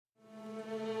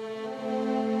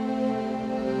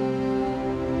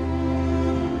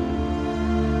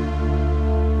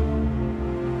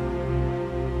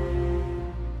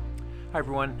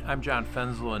everyone, I'm John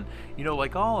Fenzel, and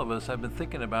like all of us, I've been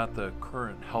thinking about the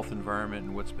current health environment,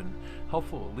 and what's been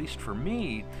helpful, at least for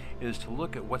me, is to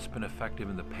look at what's been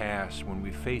effective in the past when we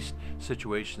faced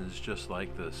situations just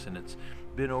like this. And it's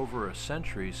been over a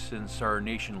century since our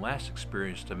nation last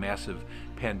experienced a massive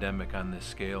pandemic on this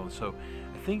scale. And so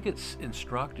I think it's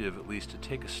instructive, at least, to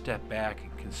take a step back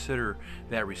and consider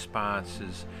that response.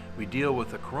 As we deal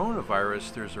with the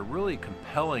coronavirus, there's a really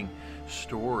compelling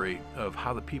story of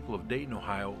how the people of Dayton,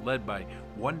 Ohio, led by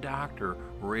one doctor,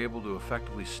 were able to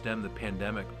effectively stem the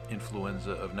pandemic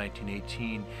influenza of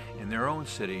 1918 in their own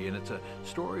city. And it's a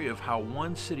story of how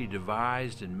one city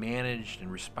devised and managed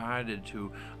and responded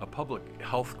to a public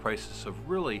health crisis of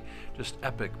really just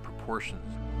epic proportions.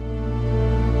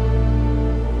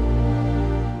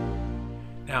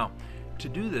 Now, to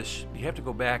do this, you have to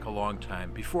go back a long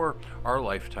time, before our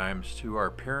lifetimes, to our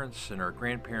parents and our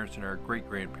grandparents and our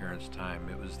great-grandparents' time.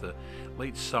 It was the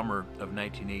late summer of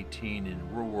 1918,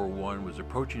 and World War I was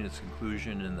approaching its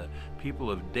conclusion, and the people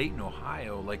of Dayton,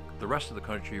 Ohio, like the rest of the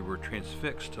country, were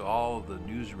transfixed to all of the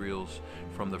newsreels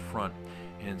from the front.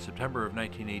 In September of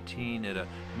 1918, at a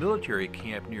military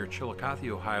camp near Chillicothe,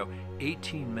 Ohio,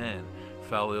 18 men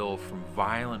fell ill from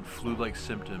violent flu-like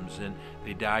symptoms, and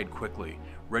they died quickly.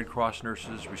 Red Cross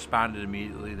nurses responded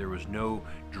immediately. There was no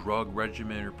drug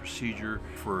regimen or procedure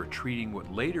for treating what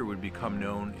later would become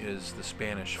known as the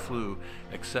Spanish flu,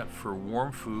 except for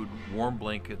warm food, warm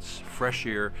blankets, fresh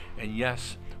air, and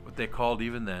yes, what they called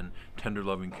even then, tender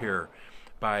loving care.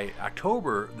 By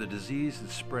October, the disease had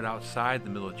spread outside the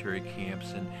military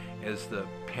camps, and as the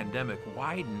pandemic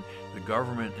widened, the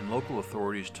government and local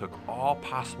authorities took all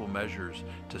possible measures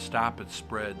to stop its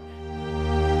spread.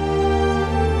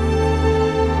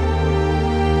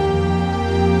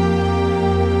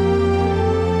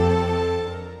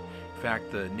 In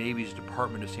fact, the Navy's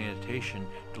Department of Sanitation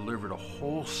delivered a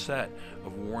whole set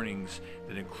of warnings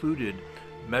that included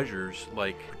measures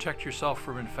like protect yourself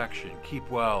from infection, keep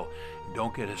well,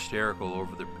 don't get hysterical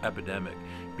over the epidemic,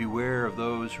 beware of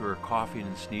those who are coughing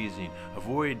and sneezing,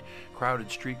 avoid crowded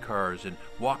streetcars, and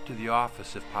walk to the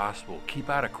office if possible, keep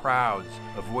out of crowds,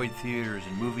 avoid theaters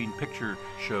and moving picture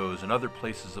shows and other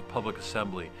places of public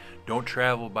assembly, don't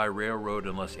travel by railroad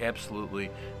unless absolutely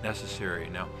necessary.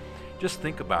 Now, just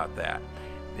think about that.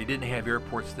 They didn't have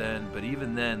airports then, but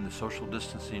even then, the social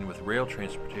distancing with rail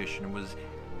transportation was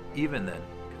even then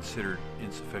considered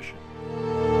insufficient.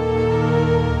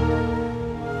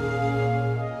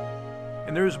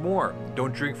 And there's more.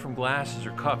 Don't drink from glasses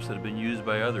or cups that have been used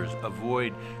by others.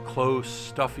 Avoid close,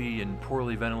 stuffy, and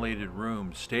poorly ventilated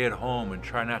rooms. Stay at home and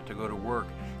try not to go to work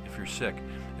if you're sick.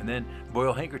 And then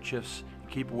boil handkerchiefs and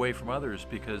keep away from others,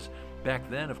 because back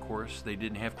then, of course, they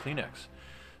didn't have Kleenex.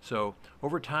 So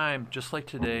over time, just like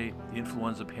today, the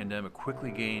influenza pandemic quickly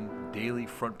gained daily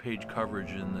front page coverage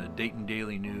in the Dayton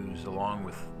Daily News, along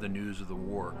with the news of the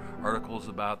war. Articles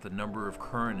about the number of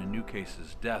current and new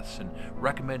cases, deaths, and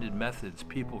recommended methods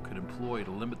people could employ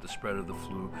to limit the spread of the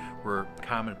flu were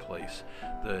commonplace.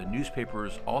 The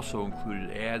newspapers also included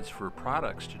ads for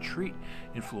products to treat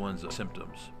influenza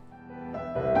symptoms.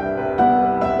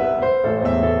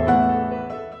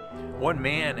 One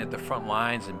man at the front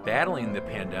lines in battling the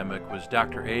pandemic was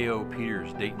Dr. A.O.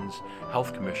 Peters, Dayton's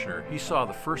health commissioner. He saw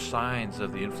the first signs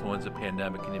of the influenza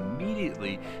pandemic and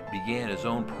immediately began his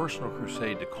own personal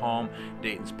crusade to calm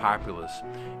Dayton's populace.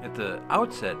 At the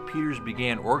outset, Peters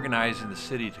began organizing the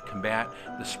city to combat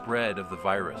the spread of the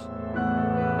virus.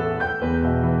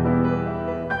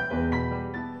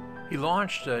 He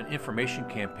launched an information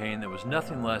campaign that was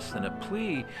nothing less than a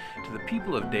plea to the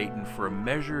people of Dayton for a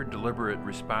measured, deliberate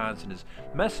response, and his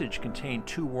message contained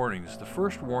two warnings. The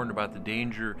first warned about the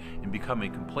danger in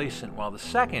becoming complacent, while the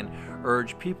second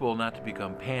urged people not to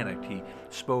become panicked. He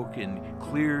spoke in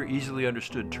clear, easily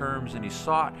understood terms, and he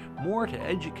sought more to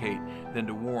educate than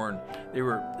to warn. They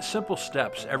were simple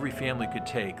steps every family could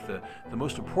take. The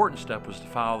most important step was to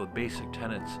follow the basic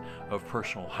tenets of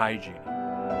personal hygiene.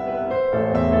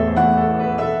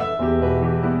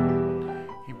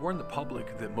 He warned the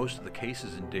public that most of the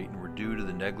cases in Dayton were due to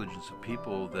the negligence of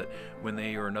people that, when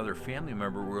they or another family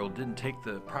member were ill, didn't take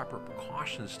the proper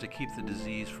precautions to keep the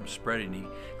disease from spreading. He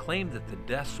claimed that the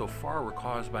deaths so far were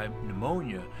caused by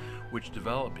pneumonia, which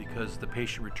developed because the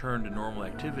patient returned to normal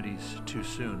activities too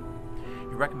soon.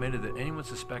 He recommended that anyone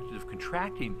suspected of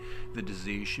contracting the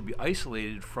disease should be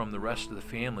isolated from the rest of the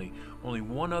family. Only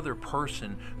one other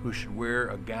person who should wear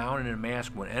a gown and a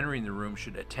mask when entering the room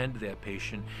should attend to that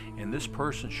patient, and this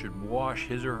person should wash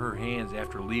his or her hands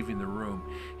after leaving the room.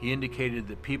 He indicated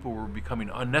that people were becoming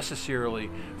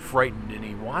unnecessarily frightened, and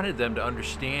he wanted them to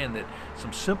understand that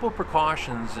some simple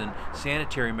precautions and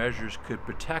sanitary measures could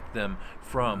protect them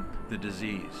from the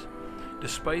disease.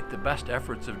 Despite the best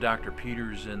efforts of Dr.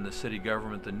 Peters and the city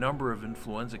government, the number of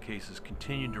influenza cases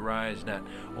continued to rise not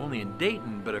only in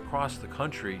Dayton but across the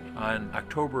country. On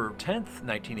October 10th,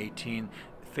 1918,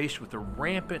 faced with a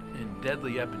rampant and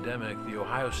deadly epidemic, the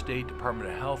Ohio State Department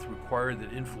of Health required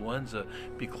that influenza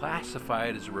be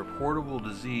classified as a reportable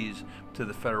disease to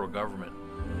the federal government.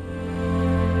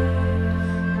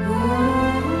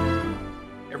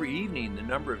 Every evening, the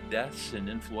number of deaths and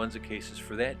influenza cases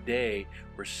for that day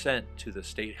were sent to the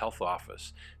state health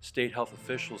office. State health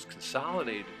officials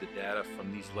consolidated the data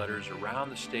from these letters around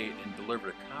the state and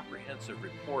delivered a comprehensive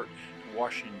report to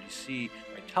Washington, D.C.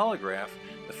 by telegraph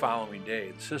the following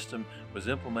day. The system was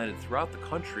implemented throughout the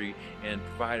country and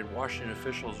provided Washington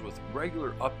officials with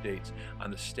regular updates on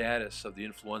the status of the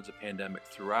influenza pandemic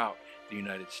throughout the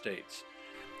United States.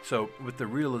 So, with the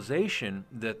realization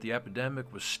that the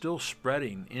epidemic was still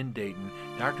spreading in Dayton,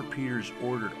 Dr. Peters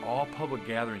ordered all public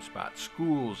gathering spots,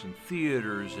 schools and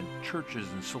theaters and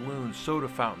churches and saloons, soda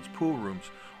fountains, pool rooms,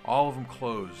 all of them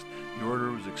closed. The order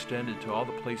was extended to all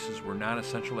the places where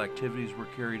non-essential activities were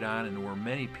carried on and where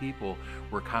many people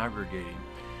were congregating.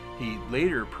 He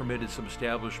later permitted some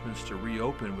establishments to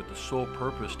reopen with the sole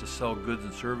purpose to sell goods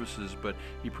and services, but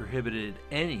he prohibited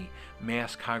any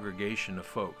mass congregation of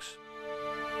folks.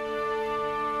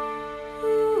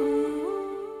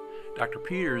 Dr.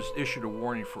 Peters issued a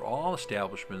warning for all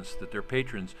establishments that their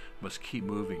patrons must keep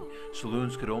moving.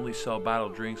 Saloons could only sell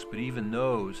bottled drinks, but even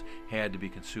those had to be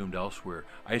consumed elsewhere.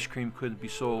 Ice cream couldn't be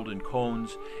sold in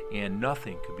cones, and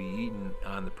nothing could be eaten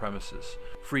on the premises.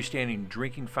 Freestanding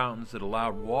drinking fountains that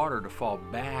allowed water to fall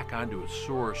back onto its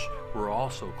source were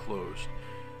also closed.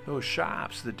 Those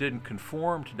shops that didn't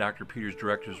conform to Dr. Peters'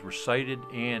 directives were cited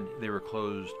and they were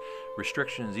closed.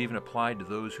 Restrictions even applied to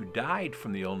those who died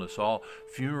from the illness. All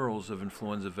funerals of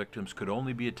influenza victims could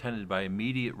only be attended by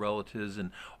immediate relatives,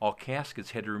 and all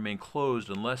caskets had to remain closed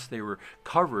unless they were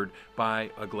covered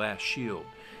by a glass shield.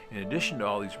 In addition to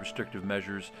all these restrictive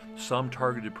measures, some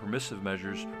targeted permissive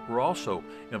measures were also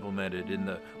implemented. In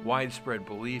the widespread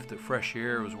belief that fresh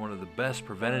air was one of the best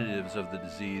preventatives of the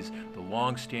disease, the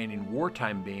long-standing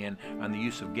wartime ban on the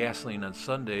use of gasoline on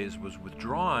Sundays was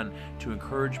withdrawn to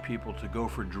encourage people to go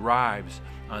for drives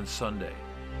on Sunday.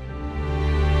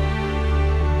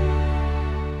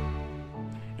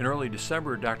 In early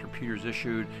December, Dr. Peters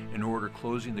issued an order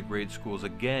closing the grade schools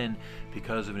again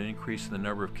because of an increase in the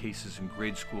number of cases in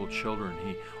grade school children.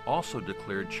 He also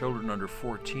declared children under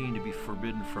 14 to be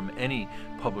forbidden from any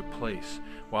public place.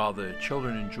 While the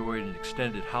children enjoyed an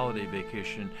extended holiday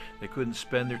vacation, they couldn't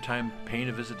spend their time paying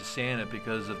a visit to Santa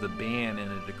because of the ban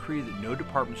and a decree that no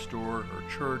department store or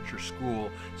church or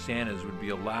school Santas would be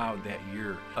allowed that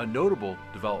year. A notable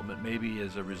development, maybe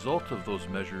as a result of those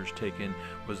measures taken,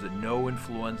 was that no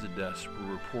influenza deaths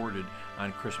were reported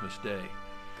on Christmas Day.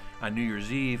 On New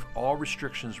Year's Eve, all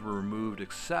restrictions were removed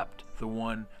except the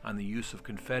one on the use of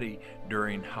confetti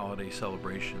during holiday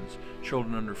celebrations.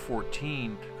 Children under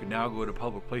 14 could now go to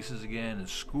public places again, and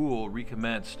school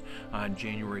recommenced on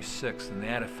January 6th, and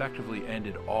that effectively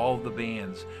ended all the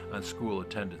bans on school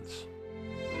attendance.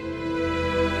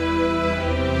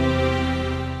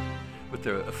 With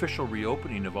the official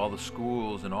reopening of all the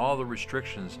schools and all the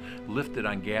restrictions lifted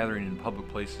on gathering in public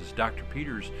places, Dr.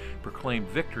 Peters proclaimed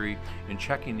victory in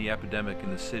checking the epidemic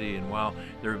in the city, and while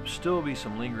there would still be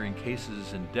some lingering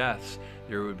cases and deaths,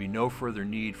 there would be no further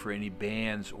need for any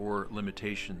bans or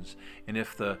limitations. And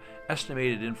if the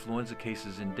estimated influenza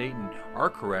cases in Dayton are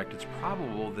correct, it's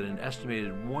probable that an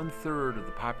estimated 1/3 of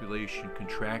the population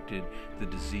contracted the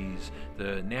disease.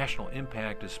 The national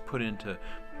impact is put into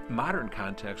modern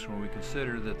context when we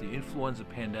consider that the influenza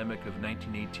pandemic of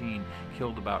 1918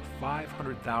 killed about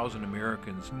 500,000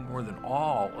 Americans, more than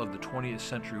all of the 20th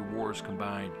century wars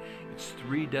combined. Its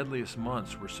three deadliest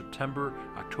months were September,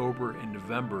 October, and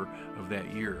November of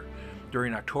that year.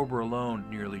 During October alone,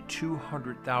 nearly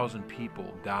 200,000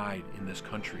 people died in this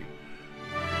country.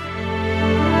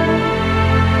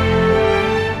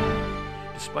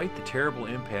 despite the terrible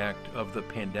impact of the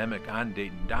pandemic on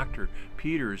Dayton, Dr.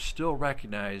 Peters still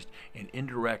recognized an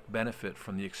indirect benefit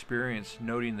from the experience,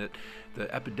 noting that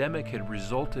the epidemic had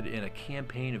resulted in a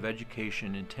campaign of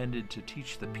education intended to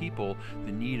teach the people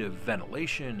the need of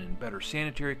ventilation and better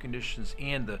sanitary conditions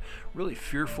and the really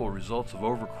fearful results of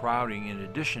overcrowding, in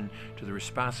addition to the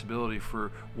responsibility for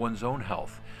one's own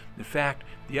health. In fact,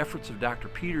 the efforts of Dr.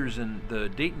 Peters and the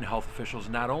Dayton health officials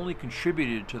not only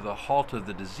contributed to the halt of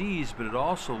the disease, but it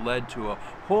also led to a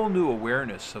whole new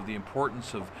awareness of the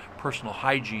importance of personal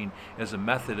hygiene as a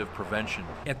method of prevention.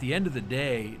 At the end of the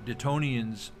day,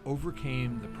 Daytonians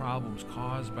overcame the problems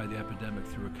caused by the epidemic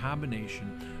through a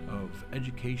combination of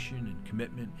education and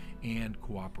commitment and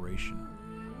cooperation.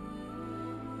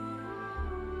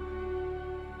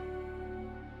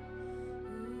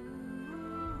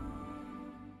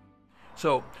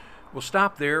 So we'll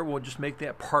stop there. We'll just make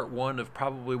that part one of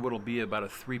probably what will be about a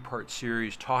three-part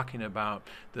series talking about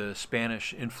the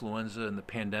Spanish influenza and the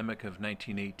pandemic of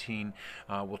 1918.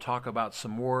 We'll talk about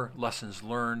some more lessons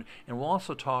learned, and we'll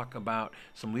also talk about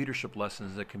some leadership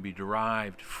lessons that can be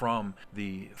derived from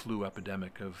the flu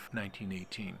epidemic of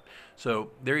 1918. So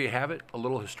there you have it, a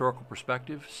little historical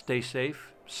perspective. Stay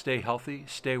safe, stay healthy,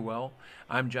 stay well.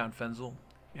 I'm John Fenzel,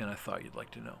 and I thought you'd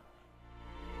like to know.